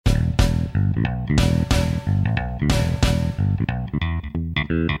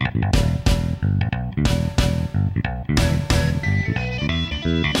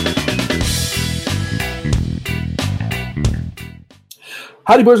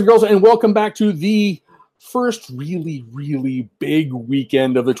Howdy, boys and girls, and welcome back to the first really, really big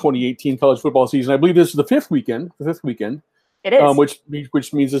weekend of the 2018 college football season. I believe this is the fifth weekend. It is.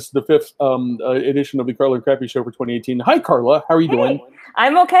 Which means this is the fifth edition of the Carla and Crappy Show for 2018. Hi, Carla. How are you doing?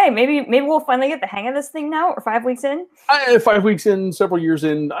 I'm okay. Maybe we'll finally get the hang of this thing now. Or 5 weeks in. 5 weeks in, several years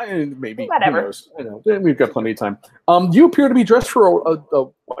in, maybe. Whatever. Who knows? I know we've got plenty of time. You appear to be dressed for a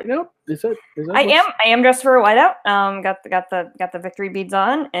whiteout. Is that? I am dressed for a whiteout. Got the victory beads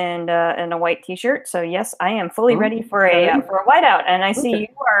on and a white T-shirt. So yes, I am fully ready for a whiteout. And I see you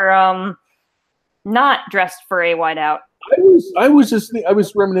are not dressed for a whiteout. I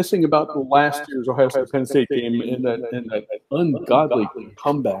was reminiscing about the last year's Ohio State Penn State game and that ungodly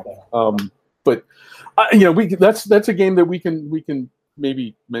comeback. But that's a game that we can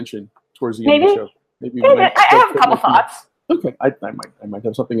maybe mention towards the end of the show. Maybe I have a couple thoughts. Okay, I might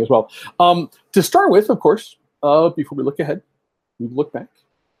have something as well. To start with, of course, before we look ahead, we look back.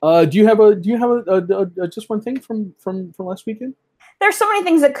 Do you have a just one thing from last weekend? There's so many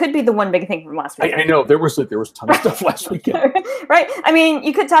things that could be the one big thing from last week. I know there was a ton of stuff last weekend. Right. I mean,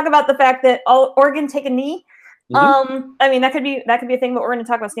 you could talk about the fact that Oregon take a knee. Mm-hmm. I mean, that could be a thing, but we're going to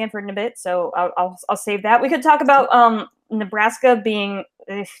talk about Stanford in a bit, so I'll save that. We could talk about Nebraska being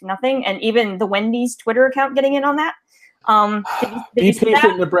nothing, and even the Wendy's Twitter account getting in on that. Be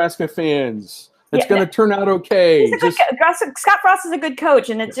patient, Nebraska fans. It's going to turn out okay. Scott Frost is a good coach,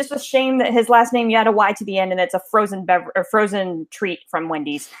 and it's just a shame that his last name you add a Y to the end, and it's a frozen treat from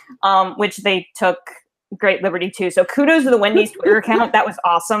Wendy's, which they took great liberty to. So kudos to the Wendy's Twitter account. That was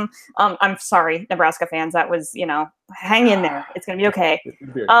awesome. I'm sorry, Nebraska fans. That was, hang in there. It's going to be okay.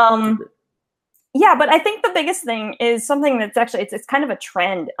 Yeah, but I think the biggest thing is something that's actually it's kind of a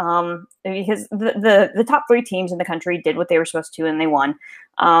trend because the top three teams in the country did what they were supposed to, and they won.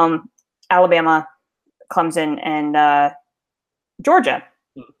 Alabama, Clemson, and Georgia.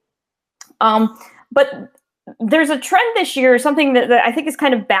 But there's a trend this year, something that I think is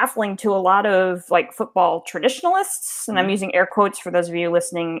kind of baffling to a lot of football traditionalists, and I'm using air quotes for those of you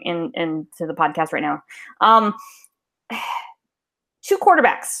listening into the podcast right now. Two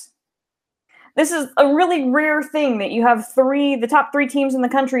quarterbacks. This is a really rare thing that you have the top three teams in the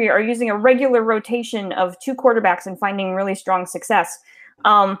country are using a regular rotation of two quarterbacks and finding really strong success.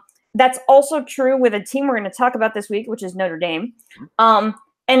 That's also true with a team we're going to talk about this week, which is Notre Dame.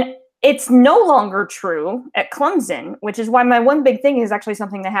 And it's no longer true at Clemson, which is why my one big thing is actually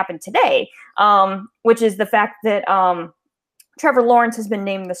something that happened today, which is the fact that Trevor Lawrence has been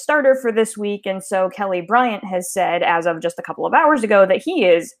named the starter for this week. And so Kelly Bryant has said, as of just a couple of hours ago, that he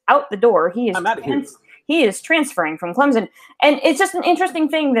is out the door. He is transferring from Clemson. And it's just an interesting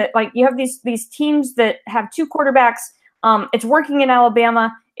thing that you have these teams that have two quarterbacks. It's working in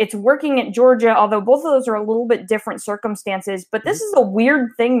Alabama. It's working at Georgia, although both of those are a little bit different circumstances. But this is a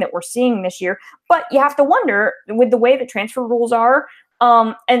weird thing that we're seeing this year. But you have to wonder, with the way the transfer rules are,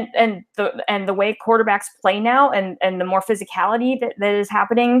 and the way quarterbacks play now, and the more physicality that is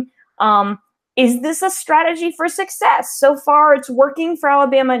happening, is this a strategy for success? So far, it's working for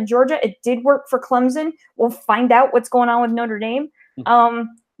Alabama and Georgia. It did work for Clemson. We'll find out what's going on with Notre Dame.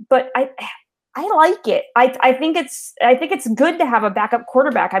 But I like it. I think it's good to have a backup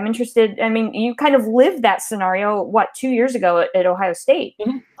quarterback. I'm interested. I mean, you kind of lived that scenario 2 years ago at Ohio State.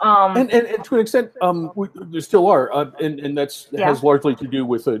 Mm-hmm. And to an extent, we still are, and has largely to do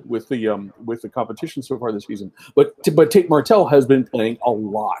with the competition so far this season. But Tate Martell has been playing a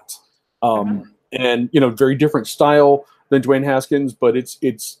lot, and very different style than Dwayne Haskins. But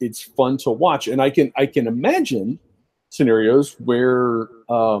it's fun to watch, and I can imagine scenarios where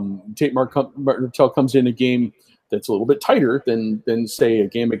Tate Martell comes in a game that's a little bit tighter than say a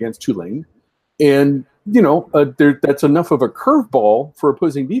game against Tulane, and that's enough of a curveball for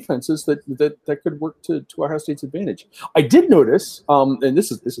opposing defenses that could work to Ohio State's advantage. I did notice, and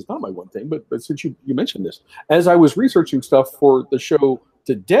this is not my one thing, but since you mentioned this, as I was researching stuff for the show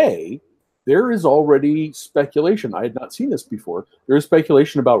today, there is already speculation. I had not seen this before. There is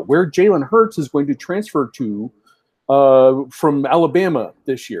speculation about where Jalen Hurts is going to transfer to from Alabama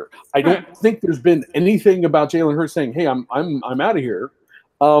this year. I don't think there's been anything about Jalen Hurts saying, "Hey, I'm out of here,"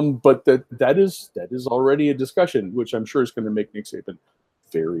 but that is already a discussion, which I'm sure is going to make Nick Saban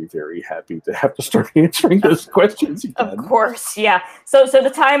very, very happy to have to start answering those questions again. Of course, yeah. So to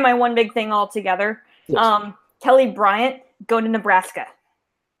tie my one big thing all together, yes. Kelly Bryant go to Nebraska.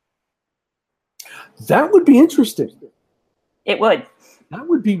 That would be interesting. It would. That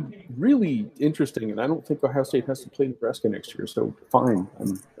would be really interesting, and I don't think Ohio State has to play Nebraska next year, so fine.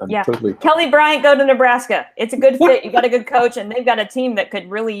 I'm totally... Kelly Bryant, go to Nebraska. It's a good fit. You got a good coach, and they've got a team that could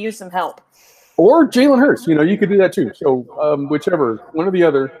really use some help. Or Jalen Hurts. You could do that too. So whichever, one or the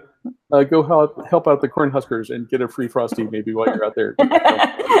other. Go help out the Cornhuskers and get a free Frosty maybe while you're out there.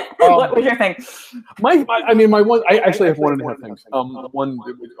 What was your thing? My one. I actually have 1.5 things. One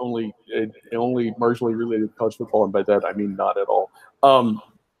that would only marginally related to college football, and by that I mean not at all.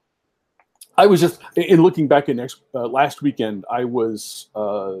 I was just in looking back at last weekend. I was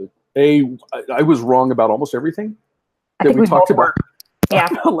I was wrong about almost everything that we talked about. Yeah,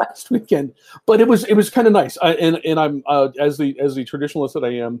 last weekend, but it was kind of nice. And I'm as the traditionalist that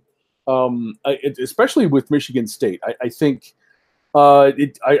I am, especially with Michigan State. I think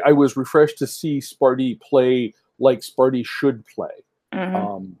I was refreshed to see Sparty play like Sparty should play,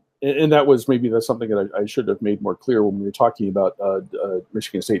 and that's something that I should have made more clear when we were talking about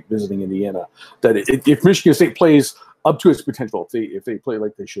Michigan State visiting Indiana. That if Michigan State plays up to its potential, if they play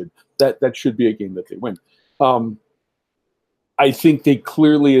like they should, that should be a game that they win. I think they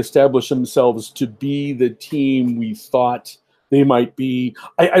clearly established themselves to be the team we thought they might be.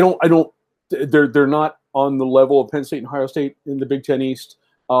 They're not on the level of Penn State and Ohio State in the Big Ten East,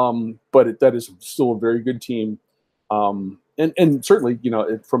 but that is still a very good team. And certainly,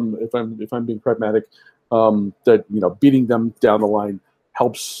 if I'm being pragmatic, that beating them down the line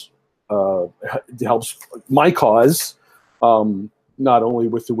helps my cause. Not only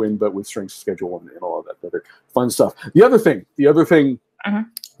with the win, but with strength of schedule and all of that other fun stuff. The other thing,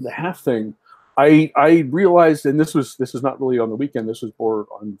 the half thing, I realized, and this is not really on the weekend. This was more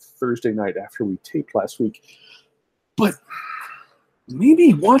on Thursday night after we taped last week. But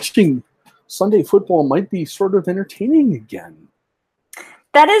maybe watching Sunday football might be sort of entertaining again.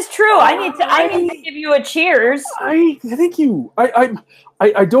 That is true. I need to give you a cheers. Thank you. I'm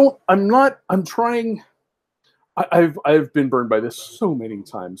trying. I've been burned by this so many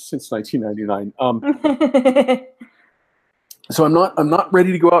times since 1999. So I'm not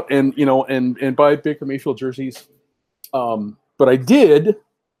ready to go out and buy Baker Mayfield jerseys. But I did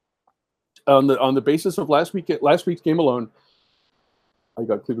on the basis of last week's game alone. I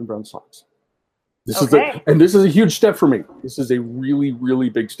got Cleveland Browns socks. This is a huge step for me. This is a really, really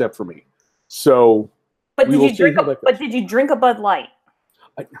big step for me. So, but did you drink a Bud Light?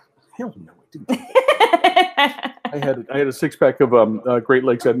 Hell no, I didn't. I had a 6-pack of Great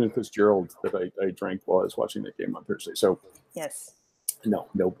Lakes Edmund Fitzgerald that I drank while I was watching that game on Thursday. So yes, no,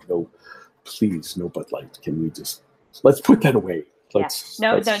 please, no Bud Light. Can we just let's put that away?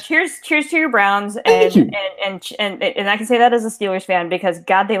 No. Cheers to your Browns, and I can say that as a Steelers fan because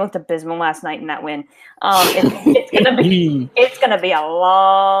God, they looked abysmal last night in that win. It's gonna be a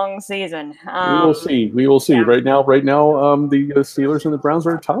long season. We will see. Yeah. Right now, the Steelers and the Browns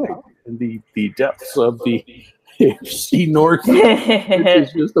are tied in the depths of the AFC North, which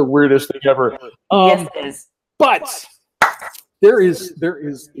is just the weirdest thing ever. Yes, it is. But there is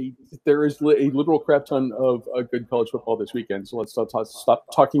a literal crap ton of good college football this weekend. So let's stop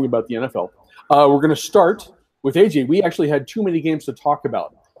talking about the NFL. We're going to start with AJ. We actually had too many games to talk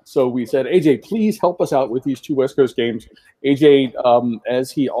about. So we said, AJ, please help us out with these two West Coast games. AJ,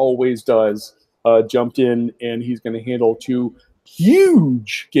 as he always does, jumped in, and he's going to handle two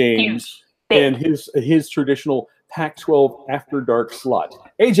huge games and his traditional Pac-12 After Dark slot.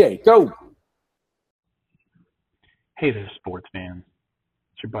 AJ, go. Hey there, sports fans.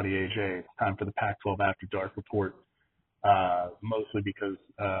 It's your buddy AJ. It's time for the Pac-12 After Dark report, mostly because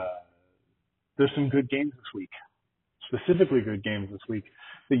there's some good games this week, specifically good games this week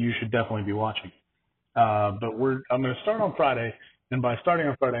that you should definitely be watching. But I'm going to start on Friday, and by starting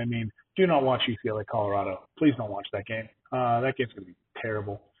on Friday, I mean do not watch UCLA Colorado. Please don't watch that game. That game's going to be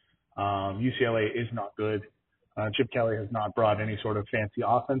terrible. UCLA is not good. Chip Kelly has not brought any sort of fancy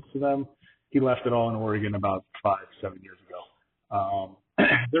offense to them. He left it all in Oregon about 5-7 years ago.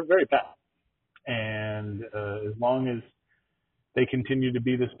 They're very bad. And as long as they continue to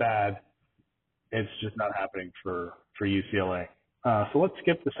be this bad, it's just not happening for UCLA. So let's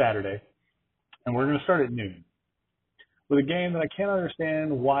skip to Saturday, and we're going to start at noon with a game that I can't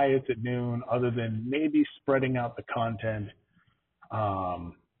understand why it's at noon other than maybe spreading out the content.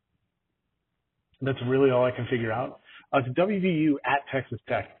 That's really all I can figure out. It's WVU at Texas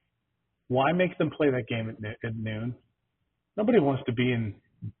Tech. Why make them play that game at noon? Nobody wants to be in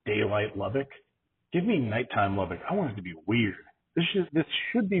daylight Lubbock. Give me nighttime Lubbock. I want it to be weird. This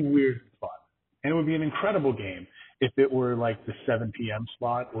should be weird and fun. And it would be an incredible game if it were like the 7 p.m.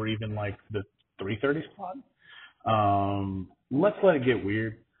 slot or even like the 3:30 slot. Let's let it get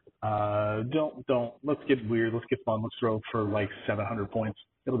weird. Let's get weird. Let's get fun. Let's throw for like 700 points.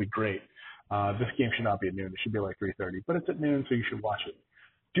 It'll be great. This game should not be at noon. It should be like 3:30, but it's at noon, so you should watch it.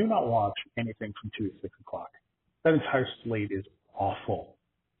 Do not watch anything from 2 to 6 o'clock. That entire slate is awful.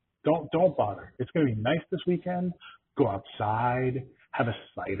 Don't bother. It's going to be nice this weekend. Go outside, have a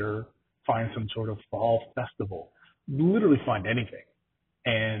cider, find some sort of fall festival. Literally find anything,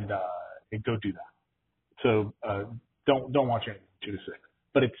 and go do that. So don't watch anything 2 to 6.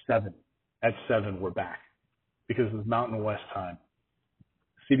 But it's 7. At 7, we're back because it's Mountain West time.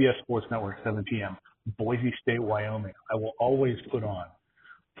 CBS Sports Network, 7 p.m. Boise State, Wyoming. I will always put on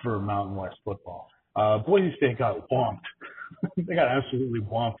for Mountain West football. Boise State got whomped. They got absolutely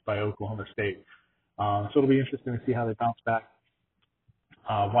whomped by Oklahoma State. So it'll be interesting to see how they bounce back.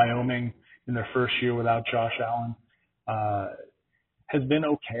 Wyoming, in their first year without Josh Allen, has been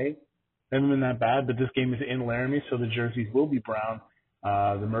okay. They haven't been that bad, but this game is in Laramie, so the jerseys will be brown.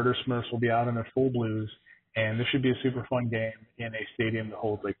 The Murder Smurfs will be out in their full blues, and this should be a super fun game in a stadium that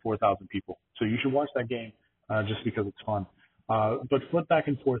holds like 4,000 people. So you should watch that game just because it's fun. But flip back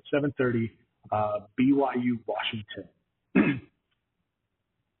and forth, 7:30, BYU Washington.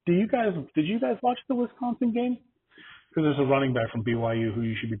 Did you guys watch the Wisconsin game? Because there's a running back from BYU who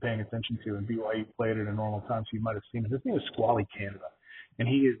you should be paying attention to, and BYU played at a normal time, so you might have seen him. His name is Squally Canada, and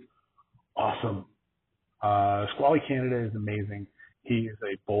he is awesome. Squally Canada is amazing. He is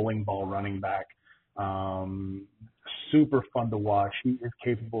a bowling ball running back. Super fun to watch. He is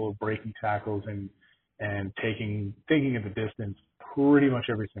capable of breaking tackles and taking it the distance pretty much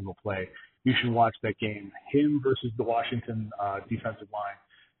every single play. You should watch that game. Him versus the Washington defensive line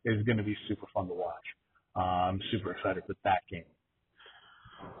is going to be super fun to watch. I'm super excited for that game.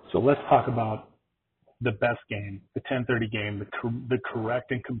 So let's talk about the best game, the 10:30 game, the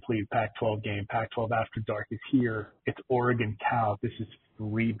correct and complete Pac-12 game. Pac-12 After Dark is here. It's Oregon-Cal. This is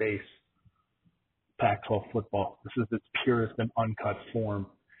free base Pac-12 football. This is its purest and uncut form.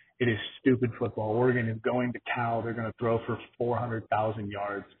 It is stupid football. Oregon is going to Cal. They're going to throw for 400,000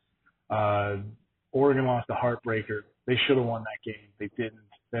 yards. Oregon lost a heartbreaker. They should have won that game. They didn't.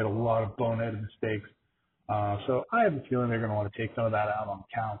 They had a lot of boneheaded mistakes. So I have a feeling they're going to want to take some of that out on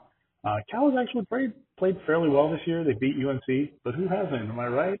Cal. Cal has actually played fairly well this year. They beat UNC, but who hasn't? Am I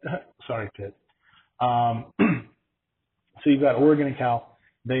right? Sorry, Pitt. So you've got Oregon and Cal.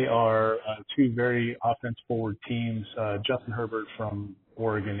 They are two very offense-forward teams. Justin Herbert from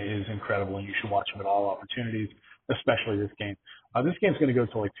Oregon is incredible, and you should watch him at all opportunities, especially this game. This game's going to go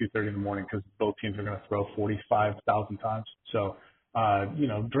till like 2:30 in the morning because both teams are going to throw 45,000 times. So,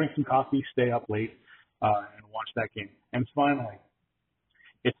 drink some coffee, stay up late, and watch that game. And finally,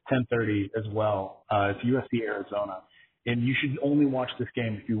 it's 10:30 as well. It's USC Arizona. And you should only watch this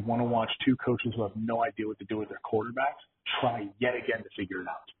game if you want to watch two coaches who have no idea what to do with their quarterbacks try yet again to figure it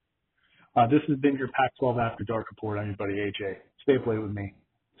out. This has been your Pac-12 After Dark Report. I'm your buddy AJ. Stay up late with me.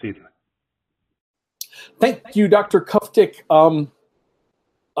 See you tonight. Thank you, Dr. Kuftik.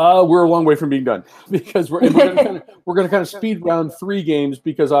 We're a long way from being done because we're going to kind of speed round 3 games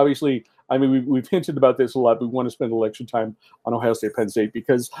because obviously, I mean, we've hinted about this a lot. We want to spend election time on Ohio State, Penn State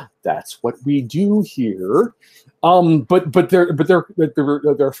because that's what we do here. But there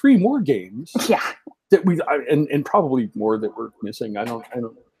are 3 more games. Yeah. That and probably more that we're missing. I don't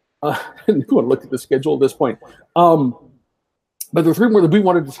want to look at the schedule at this point. But there are 3 more that we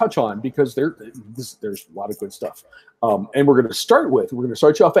wanted to touch on because there's a lot of good stuff. And we're going to start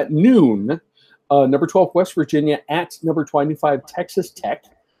you off at noon. Number 12 West Virginia at number 25 Texas Tech.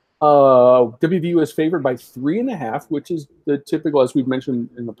 WVU is favored by 3.5, which is the typical, as we've mentioned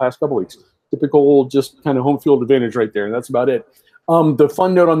in the past couple weeks, typical just kind of home field advantage right there. And that's about it. The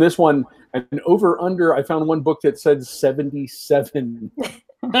fun note on this one, an over-under, I found one book that said 77.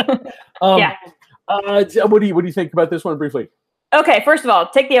 Yeah. What do you think about this one briefly? Okay, first of all,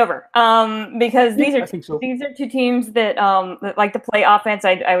 take the over because these are so. 2 teams that like to play offense.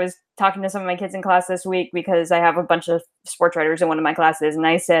 I was talking to some of my kids in class this week because I have a bunch of sports writers in one of my classes, and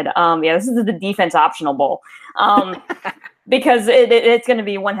I said, this is the defense optional bowl because it's going to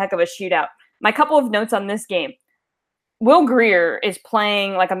be one heck of a shootout. My couple of notes on this game. Will Grier is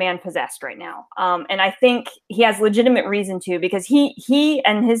playing like a man possessed right now. And I think he has legitimate reason to because he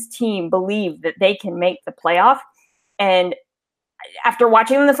and his team believe that they can make the playoff. And after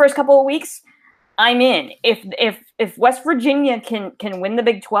watching them the first couple of weeks, I'm in. If West Virginia can win the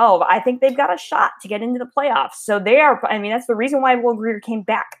Big 12, I think they've got a shot to get into the playoffs. So that's the reason why Will Grier came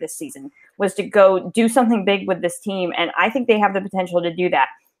back this season was to go do something big with this team. And I think they have the potential to do that.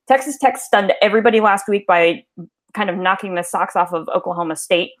 Texas Tech stunned everybody last week by kind of knocking the socks off of Oklahoma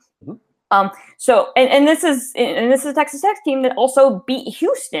State. Mm-hmm. This is a Texas Tech team that also beat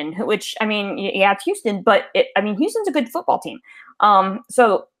Houston, which, I mean, yeah, it's Houston, but Houston's a good football team.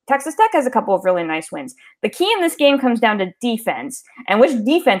 So Texas Tech has a couple of really nice wins. The key in this game comes down to defense and which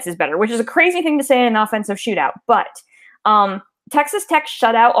defense is better, which is a crazy thing to say in an offensive shootout. But Texas Tech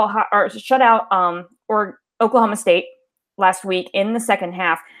shut out Oklahoma State last week in the second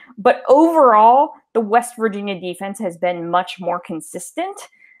half, but overall, the West Virginia defense has been much more consistent.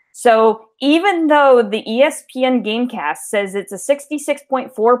 So even though the ESPN Gamecast says it's a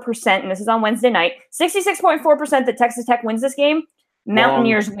 66.4%, and this is on Wednesday night, 66.4% that Texas Tech wins this game,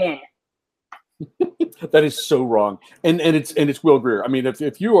 Mountaineers win. That is so wrong, and it's Will Grier. I mean,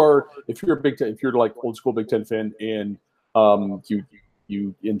 if you're a Big Ten, if you're like old school Big Ten fan, and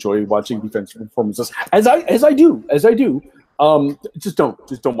you enjoy watching defensive performances, as I do, just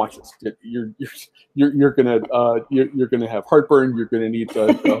don't watch this. You're gonna have heartburn. You're gonna need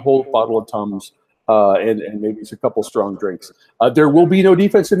a whole bottle of Tums, and maybe a couple strong drinks. There will be no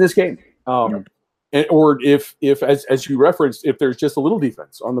defense in this game. Or if as you referenced, if there's just a little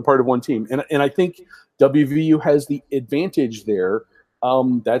defense on the part of one team, and I think WVU has the advantage there,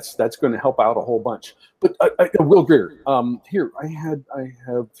 that's going to help out a whole bunch. But Will Grier, here I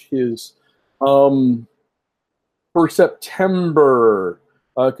have his for September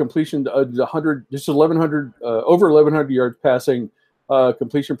completion 100, just 1,100 over 1,100 yards passing,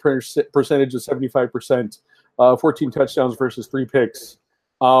 completion percentage of 75%, 14 touchdowns versus 3 picks.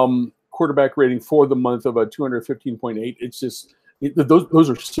 Quarterback rating for the month of a 215.8. It's just those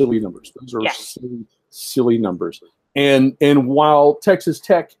are silly numbers. Those are silly numbers. And while Texas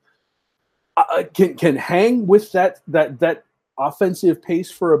Tech can hang with that offensive pace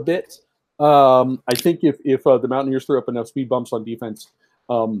for a bit, I think if the Mountaineers throw up enough speed bumps on defense,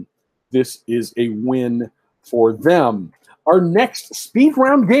 this is a win for them. Our next speed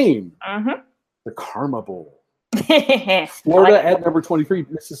round game, the Karma Bowl. Florida at number 23,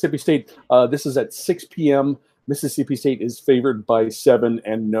 Mississippi State. This is at 6 p.m. Mississippi State is favored by 7,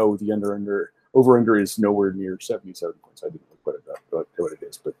 and no, the over-under is nowhere near 77 points. I didn't look what it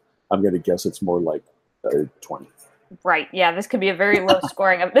is, but I'm going to guess it's more like 20. Right. Yeah, this could be a very low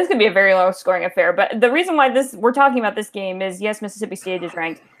scoring. This could be a very low scoring affair. But the reason why we're talking about this game is, yes, Mississippi State is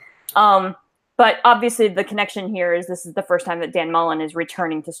ranked. But obviously the connection here is this is the first time that Dan Mullen is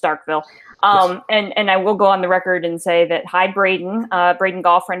returning to Starkville. Yes. And I will go on the record and say that Braden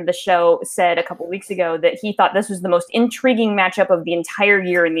Gall, friend of the show, said a couple weeks ago that he thought this was the most intriguing matchup of the entire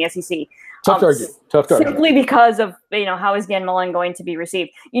year in the SEC. Tough to argue. Simply because of how is Dan Mullen going to be received.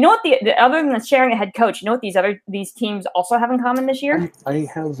 You know what? The other than the sharing a head coach, you know what these teams also have in common this year? I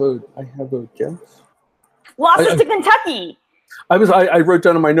have a guess. Losses to Kentucky. I wrote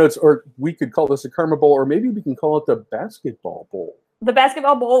down in my notes, or we could call this a Karma Bowl, or maybe we can call it the Basketball Bowl. The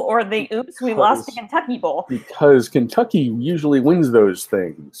Basketball Bowl, or the we lost to Kentucky Bowl. Because Kentucky usually wins those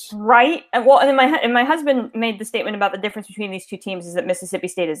things. Right. Well, and my husband made the statement about the difference between these two teams is that Mississippi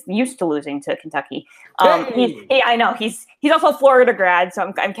State is used to losing to Kentucky. I know he's also a Florida grad, so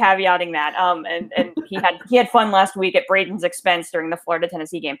I'm caveating that. And he had fun last week at Braden's expense during the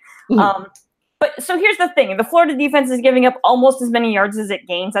Florida-Tennessee game. But so here's the thing. The Florida defense is giving up almost as many yards as it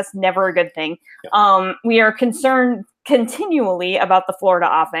gains. That's never a good thing. Yeah. We are concerned continually about the Florida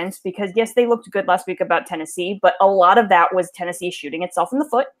offense because, yes, they looked good last week about Tennessee, but a lot of that was Tennessee shooting itself in the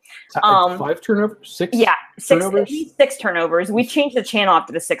foot. 5 turnovers? 6? Yeah, turnovers? 6 turnovers. We changed the channel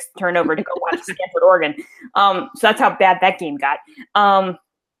after the 6th turnover to go watch Stanford, Oregon. So that's how bad that game got.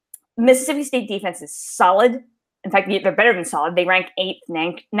 Mississippi State defense is solid. In fact, they're better than solid. They rank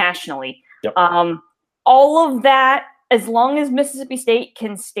 8th nationally. Yep. All of that, as long as Mississippi State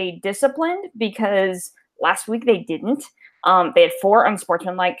can stay disciplined, because last week they didn't. They had 4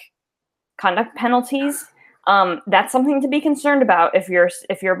 unsportsmanlike conduct penalties. That's something to be concerned about if you're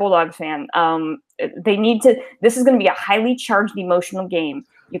a Bulldogs fan. They need to. This is going to be a highly charged emotional game.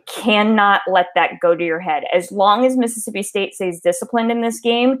 You cannot let that go to your head. As long as Mississippi State stays disciplined in this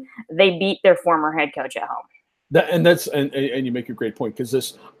game, they beat their former head coach at home. And you make a great point, because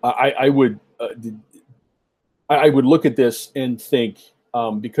this I would look at this and think,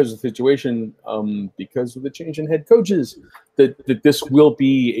 because of the situation, because of the change in head coaches, that this will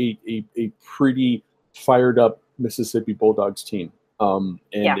be a pretty fired up Mississippi Bulldogs team.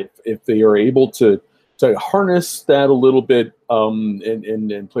 If they are able to harness that a little bit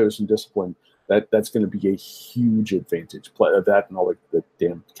and play with some discipline, that's going to be a huge advantage. Play that and all the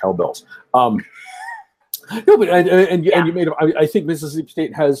damn cowbells. No, but you made. I think Mississippi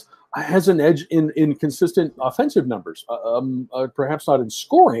State has an edge in consistent offensive numbers. Perhaps not in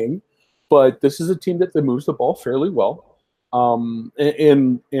scoring, but this is a team that moves the ball fairly well. And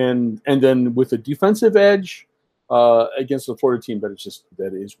then with a defensive edge against the Florida team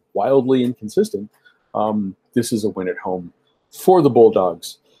that is wildly inconsistent. This is a win at home for the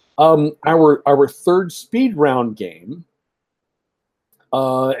Bulldogs. Our third speed round game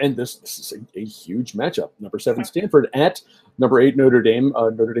And this is a huge matchup. Number 7 Stanford at number 8 Notre Dame.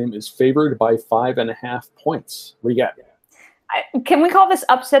 Notre Dame is favored by 5.5 points. What do you got? Can we call this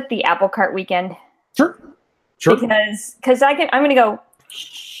upset the apple cart weekend? Sure. Because I'm going to go.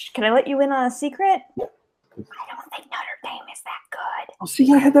 Shh, can I let you in on a secret? Yeah. I don't think Notre Dame is that good. Oh,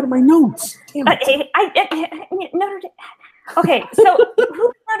 see, I had that in my notes. Damn it. Notre Dame. Okay, so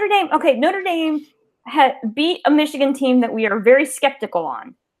who's Notre Dame? Okay, Notre Dame had beat a Michigan team that we are very skeptical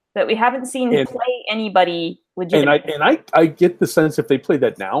on, that we haven't seen play anybody legitimately. And I get the sense if they played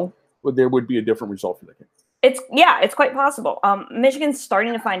that now, there would be a different result for the game. It's quite possible. Michigan's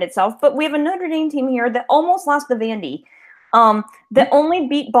starting to find itself, but we have a Notre Dame team here that almost lost to Vandy, that only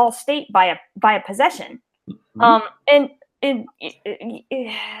beat Ball State by a possession, and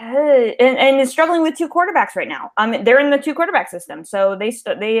is struggling with 2 quarterbacks right now. They're in the 2 quarterback system, so they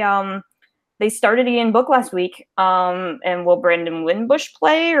started Ian Book last week. And will Brandon Winbush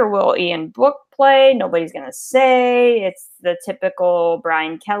play or will Ian Book play? Nobody's going to say. It's the typical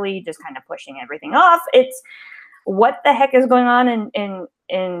Brian Kelly just kind of pushing everything off. It's what the heck is going on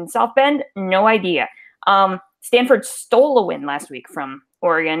in South Bend? No idea. Stanford stole a win last week from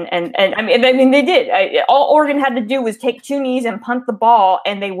Oregon. And I mean, they did. All Oregon had to do was take 2 knees and punt the ball,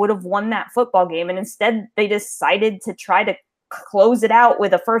 and they would have won that football game. And instead, they decided to try to close it out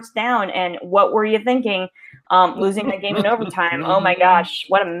with a first down. And what were you thinking? Losing the game in overtime. Oh my gosh,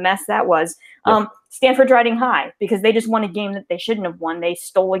 what a mess that was. Stanford's riding high because they just won a game that they shouldn't have won. They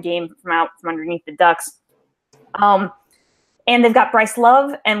stole a game from underneath the Ducks. And they've got Bryce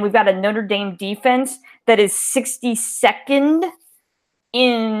Love, and we've got a Notre Dame defense that is 62nd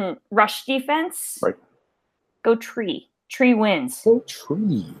in rush defense. Right. Go Tree. Tree wins. Go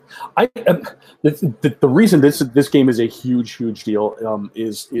Tree. The reason this game is a huge deal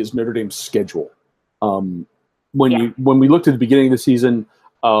is Notre Dame's schedule. When we looked at the beginning of the season,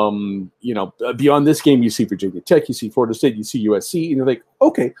 beyond this game, you see Virginia Tech, you see Florida State, you see USC, and you're like,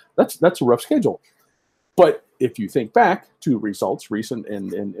 okay, that's a rough schedule. But if you think back to results recent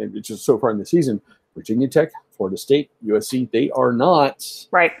and just so far in the season, Virginia Tech, Florida State, USC, they are not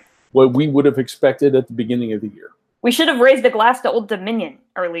what we would have expected at the beginning of the year. We should have raised a glass to Old Dominion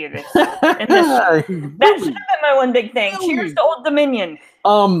earlier this year. That should have been my one big thing. Cheers to Old Dominion.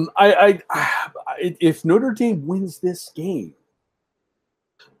 If Notre Dame wins this game,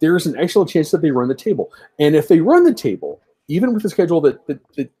 there is an excellent chance that they run the table. And if they run the table, even with a schedule that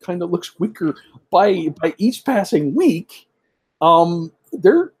kind of looks weaker by each passing week, don't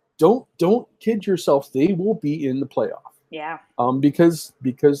kid yourself. They will be in the playoff. Yeah. Because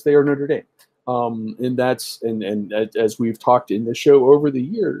they are Notre Dame. And as we've talked in the show over the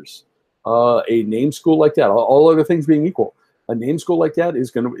years, a name school like that, all other things being equal, a name school like that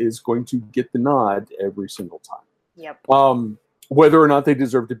is going to get the nod every single time. Yep. Whether or not they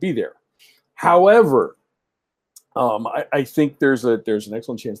deserve to be there. However, I think there's an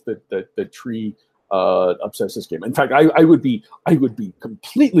excellent chance that Tree upsets this game. In fact, I would be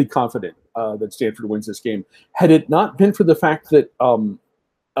completely confident that Stanford wins this game had it not been for the fact that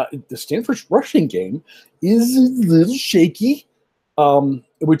the Stanford's rushing game is a little shaky,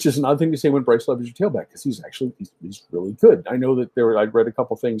 which is an odd thing to say when Bryce Love is your tailback because he's really good. I know that I'd read a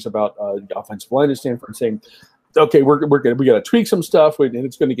couple things about the offensive line at Stanford saying, okay, we got to tweak some stuff and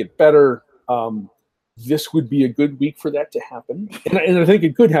it's going to get better. This would be a good week for that to happen, and I think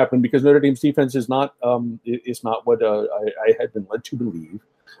it could happen because Notre Dame's defense is not what I had been led to believe.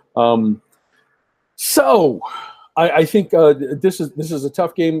 So I think this is a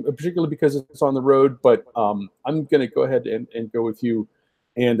tough game, particularly because it's on the road. But I'm going to go ahead and go with you,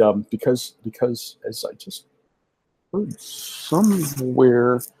 and because as I just heard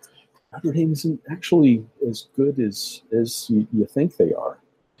somewhere, Notre Dame isn't actually as good as you think they are.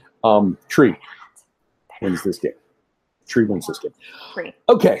 Tree wins this game. Tree wins this game. Tree.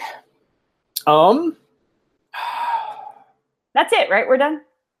 Okay. That's it, right? We're done?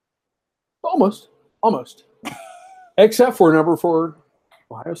 Almost. Except for number 4,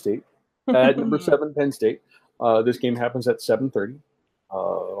 Ohio State. At number 7, Penn State. This game happens at 7:30.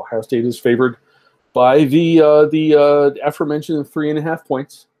 Ohio State is favored by the aforementioned 3.5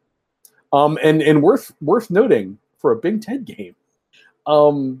 points. And worth noting for a Big Ten game,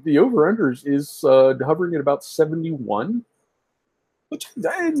 the over-unders is hovering at about 71, which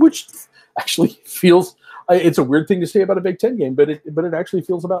actually feels it's a weird thing to say about a Big Ten game, but it actually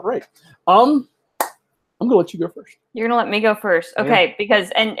feels about right. I'm gonna let you go first. You're gonna let me go first, okay? Yeah.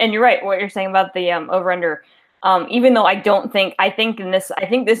 Because and you're right what you're saying about the over-under. Even though I think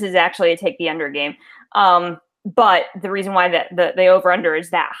this is actually a take the under game. But the reason why the over-under is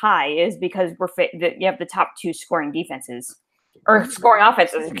that high is because you have the top 2 scoring defenses or scoring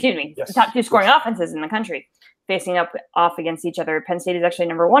offenses, excuse me. Yes. The top 2 scoring offenses in the country facing off against each other. Penn State is actually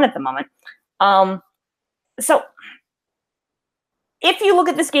number 1 at the moment. So if you look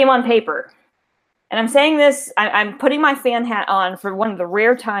at this game on paper, and I'm saying this, I'm putting my fan hat on for one of the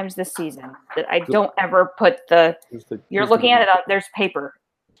rare times this season that I don't ever put you're looking at it, there's paper.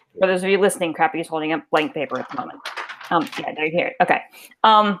 For those of you listening, Crappy's holding up blank paper at the moment. Yeah, there you hear it. Okay.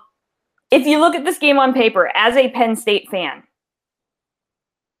 If you look at this game on paper as a Penn State fan,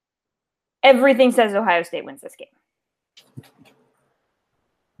 everything says Ohio State wins this game.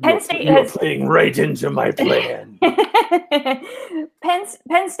 Penn State has playing right into my plan.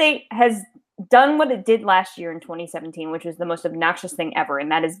 Penn State has done what it did last year in 2017, which was the most obnoxious thing ever,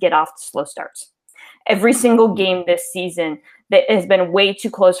 and that is get off to slow starts. Every single game this season that has been way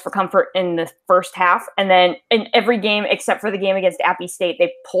too close for comfort in the first half, and then in every game except for the game against Appy State,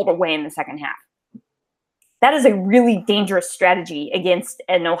 they pulled away in the second half. That is a really dangerous strategy against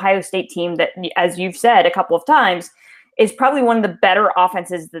an Ohio State team that, as you've said a couple of times, is probably one of the better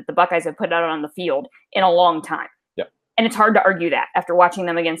offenses that the Buckeyes have put out on the field in a long time. Yeah. And it's hard to argue that after watching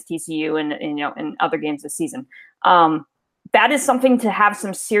them against TCU and in other games this season. That is something to have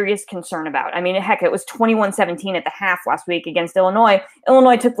some serious concern about. I mean, heck, it was 21-17 at the half last week against Illinois.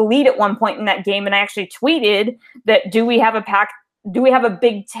 Illinois took the lead at one point in that game, and I actually tweeted that do we have a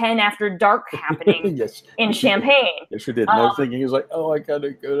Big Ten after dark happening yes. in Champaign? Yes, you did. And I was thinking, he's like, I got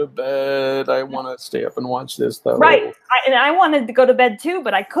to go to bed. I want to stay up and watch this, though. Right. I wanted to go to bed, too,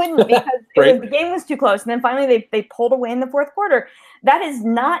 but I couldn't because the game was too close. And then finally they pulled away in the fourth quarter. That is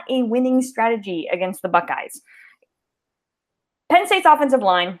not a winning strategy against the Buckeyes. Penn State's offensive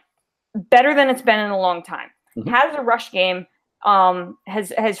line, better than it's been in a long time. Mm-hmm. Has a rush game,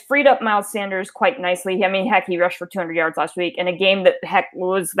 has freed up Miles Sanders quite nicely. I mean, heck, he rushed for 200 yards last week in a game that, heck,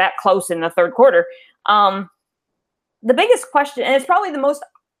 was that close in the third quarter. The biggest question, and it's probably the most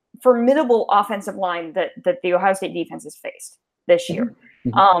formidable offensive line that the Ohio State defense has faced this year.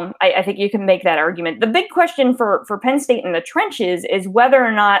 Mm-hmm. I think you can make that argument. The big question for Penn State in the trenches is whether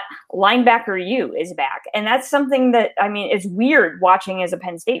or not linebacker U is back. And that's something that, I mean, it's weird watching as a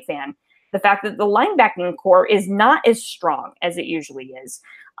Penn State fan, the fact that the linebacking core is not as strong as it usually is.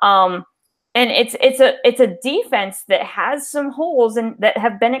 And it's a defense that has some holes and that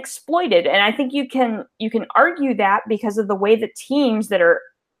have been exploited. And I think you can argue that because of the way the teams that are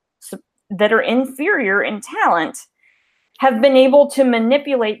inferior in talent have been able to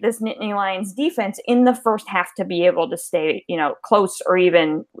manipulate this Nittany Lions defense in the first half to be able to stay, close or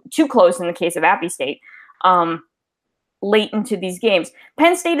even too close in the case of Appy State, late into these games.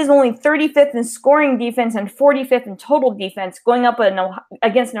 Penn State is only 35th in scoring defense and 45th in total defense, going up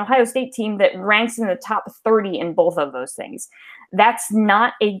against an Ohio State team that ranks in the top 30 in both of those things. That's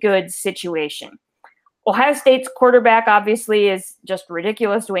not a good situation. Ohio State's quarterback obviously is just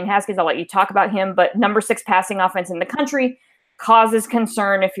ridiculous. Dwayne Haskins, I'll let you talk about him, but number 6 passing offense in the country causes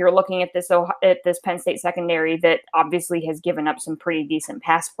concern if you're looking at this Penn State secondary that obviously has given up some pretty decent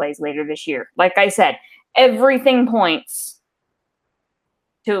pass plays later this year. Like I said, everything points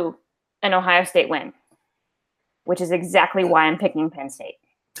to an Ohio State win, which is exactly why I'm picking Penn State.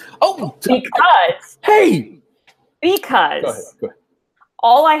 Oh, because Go ahead.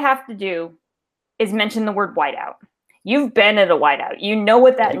 All I have to do is mention the word whiteout. You've been at a whiteout. You know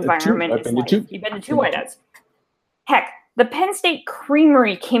what that environment is like. You've been to 2 whiteouts. Heck, the Penn State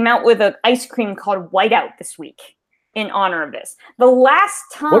Creamery came out with an ice cream called Whiteout this week in honor of this. The last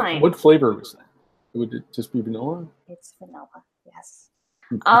time... What flavor was that? Would it just be vanilla? It's vanilla, yes.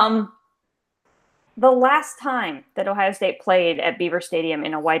 The last time that Ohio State played at Beaver Stadium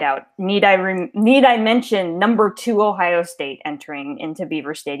in a whiteout, need I mention number 2 Ohio State entering into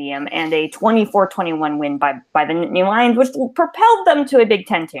Beaver Stadium and a 24-21 win by the Nittany Lions, which propelled them to a Big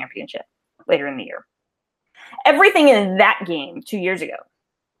Ten championship later in the year. Everything in that game 2 years ago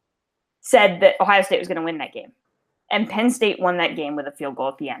said that Ohio State was going to win that game, and Penn State won that game with a field goal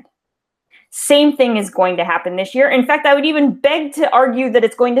at the end. Same thing is going to happen this year. In fact, I would even beg to argue that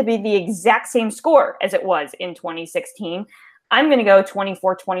it's going to be the exact same score as it was in 2016. I'm going to go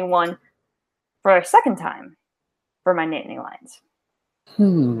 24-21 for a second time for my Nittany Lions.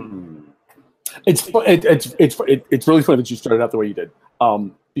 It's really funny that you started out the way you did,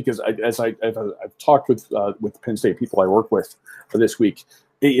 because I've talked with Penn State people I work with this week.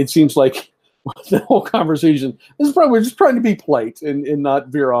 It seems like the whole conversation is probably just trying to be polite and not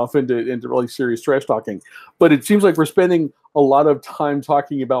veer off into really serious trash talking. But it seems like we're spending a lot of time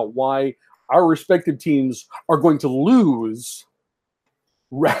talking about why our respective teams are going to lose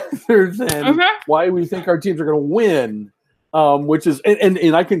rather than why we think our teams are going to win. which is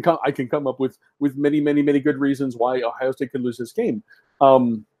and I can come up with many good reasons why Ohio State could lose this game.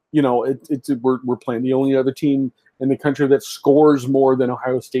 We're playing the only other team in the country that scores more than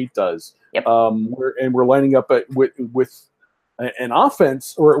Ohio State does. Yep. We're lining up with an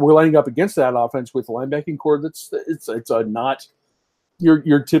offense, or we're lining up against that offense with a linebacking core it's not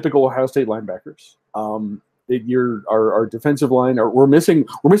your typical Ohio State linebackers. Our defensive line, we're missing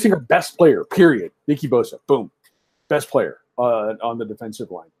our best player. Period. Nicky Bosa, boom, best player on the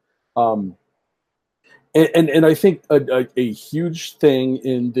defensive line. And I think a huge thing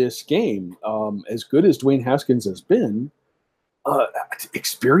in this game, as good as Dwayne Haskins has been,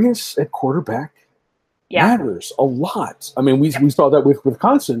 experience at quarterback matters a lot. I mean, we saw that with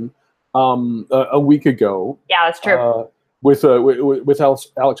Wisconsin a week ago. Yeah, that's true. With Alex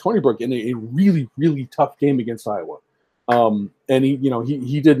Hornibrook in a really, really tough game against Iowa. And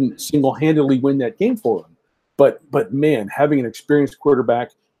he didn't single-handedly win that game for him. But man, having an experienced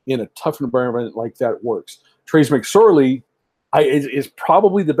quarterback in a tough environment like that works. Trace McSorley is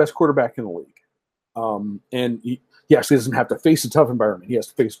probably the best quarterback in the league. And he doesn't have to face a tough environment. He has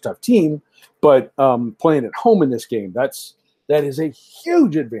to face a tough team. But playing at home in this game, that is a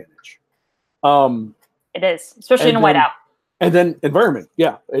huge advantage. It is, especially in a whiteout. And then environment.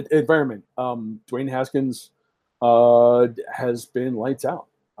 Dwayne Haskins has been lights out.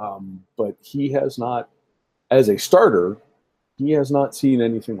 But he has not, as a starter, he has not seen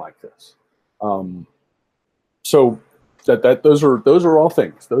anything like this. So those are all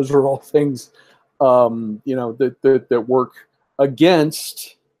things. Those are all things that work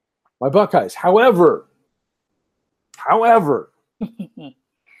against my Buckeyes. However,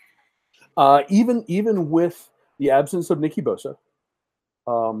 even with the absence of Nicky Bosa,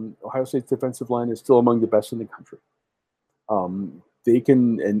 Ohio State's defensive line is still among the best in the country. They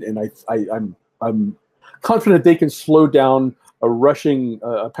can, and I'm confident they can slow down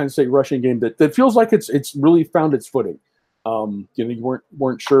a Penn State rushing game that feels like it's really found its footing. You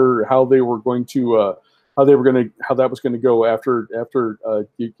weren't sure how that was going to go after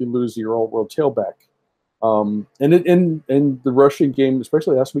you lose your all-world tailback. And the rushing game,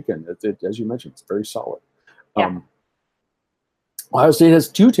 especially last weekend, as you mentioned, it's very solid. Yeah. Ohio State has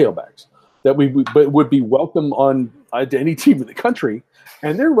two tailbacks that would be welcome on to any team in the country,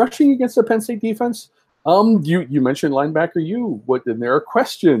 and they're rushing against the Penn State defense. You mentioned linebacker and there are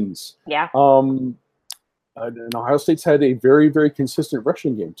questions. Yeah. And Ohio State's had a very, very consistent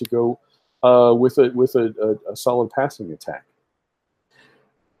rushing game to go with a solid passing attack.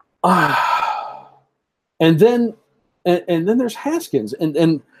 And then there's Haskins,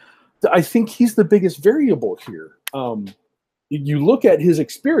 and I think he's the biggest variable here. You look at his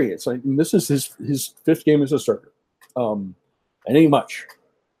experience, and this is his fifth game as a starter. And ain't much.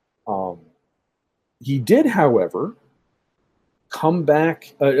 He did, however, come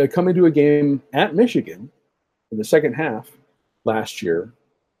into a game at Michigan in the second half last year.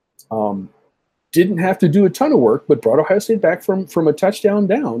 Didn't have to do a ton of work, but brought Ohio State back from a touchdown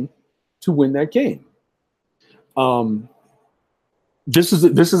down to win that game. This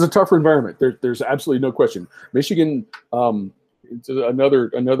is a tougher environment. There's absolutely no question. Michigan, it's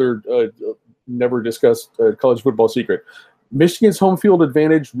another never discussed college football secret. Michigan's home field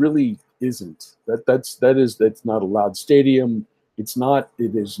advantage really isn't. That's not a loud stadium. It is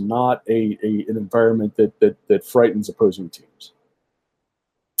not an environment that frightens opposing teams.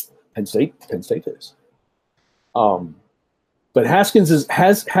 Penn State is. But Haskins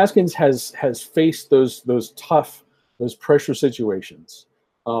has faced those tough, those pressure situations.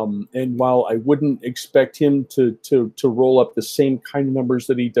 And while I wouldn't expect him to roll up the same kind of numbers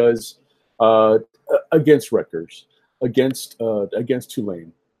that he does against Rutgers, against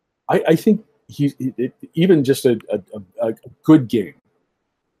Tulane, I think even just a good game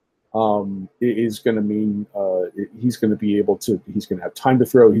is going to mean he's going to have time to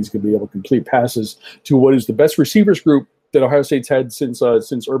throw. He's going to be able to complete passes to what is the best receivers group that Ohio State's had since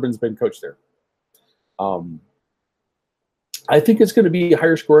Urban's been coach there. I think it's going to be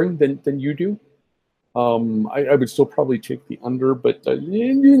higher scoring than you do. I would still probably take the under, but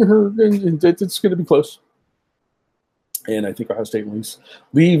it's going to be close. And I think Ohio State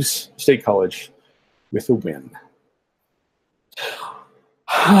leaves State College with a win.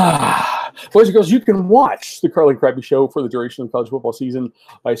 Boys and girls, you can watch the Carla and Crappy Show for the duration of the college football season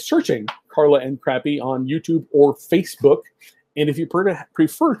by searching Carla and Crappy on YouTube or Facebook. And if you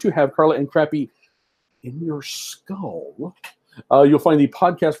prefer to have Carla and Crappy in your skull, you'll find the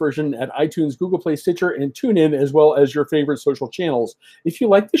podcast version at iTunes, Google Play, Stitcher, and TuneIn, as well as your favorite social channels. If you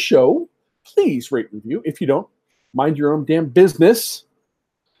like the show, please rate and review. If you don't, mind your own damn business.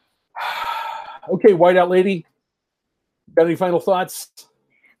 Okay, Whiteout Lady, Got any final thoughts?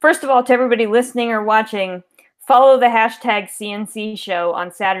 First of all, to everybody listening or watching, follow the hashtag CNC show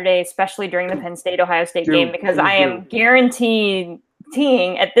on Saturday, especially during the Penn State-Ohio State game, because I am guaranteeing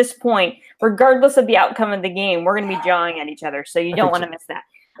at this point, regardless of the outcome of the game, we're going to be jawing at each other. So you don't want to miss that.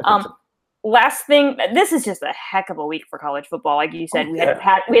 Last thing, this is just a heck of a week for college football. Like you said, we had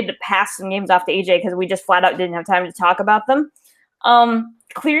to pass some games off to AJ because we just flat out didn't have time to talk about them.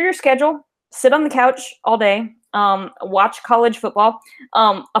 Clear your schedule, sit on the couch all day, watch college football.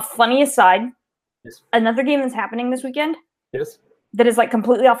 A funny aside, yes. Another game that's happening this weekend, yes, that is like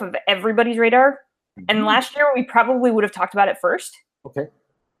completely off of everybody's radar. Mm-hmm. And last year we probably would have talked about it first. Okay.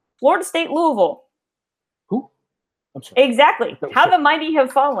 Florida State, Louisville. Who? I'm sorry. Exactly. How the mighty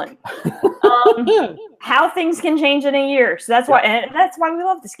have fallen. How things can change in a year. So that's why we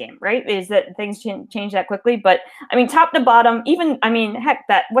love this game, right? Is that things change that quickly. But I mean, top to bottom, heck,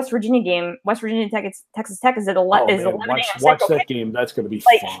 that West Virginia game, West Virginia Texas Tech is at 11 a.m. Watch that game. That's going to be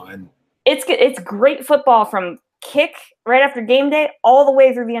fun. It's great football from kick right after game day all the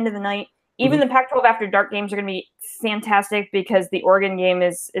way through the end of the night. Even the Pac-12 after dark games are going to be fantastic because the Oregon game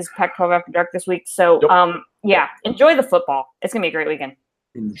is Pac-12 after dark this week. So, enjoy the football. It's going to be a great weekend.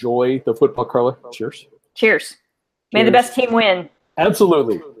 Enjoy the football, Carla. Cheers. Cheers. May the best team win.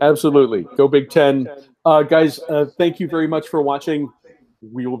 Absolutely. Absolutely. Go Big Ten. Guys, thank you very much for watching.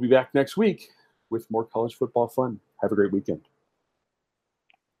 We will be back next week with more college football fun. Have a great weekend.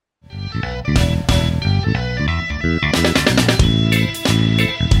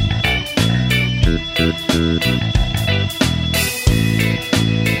 Thank you.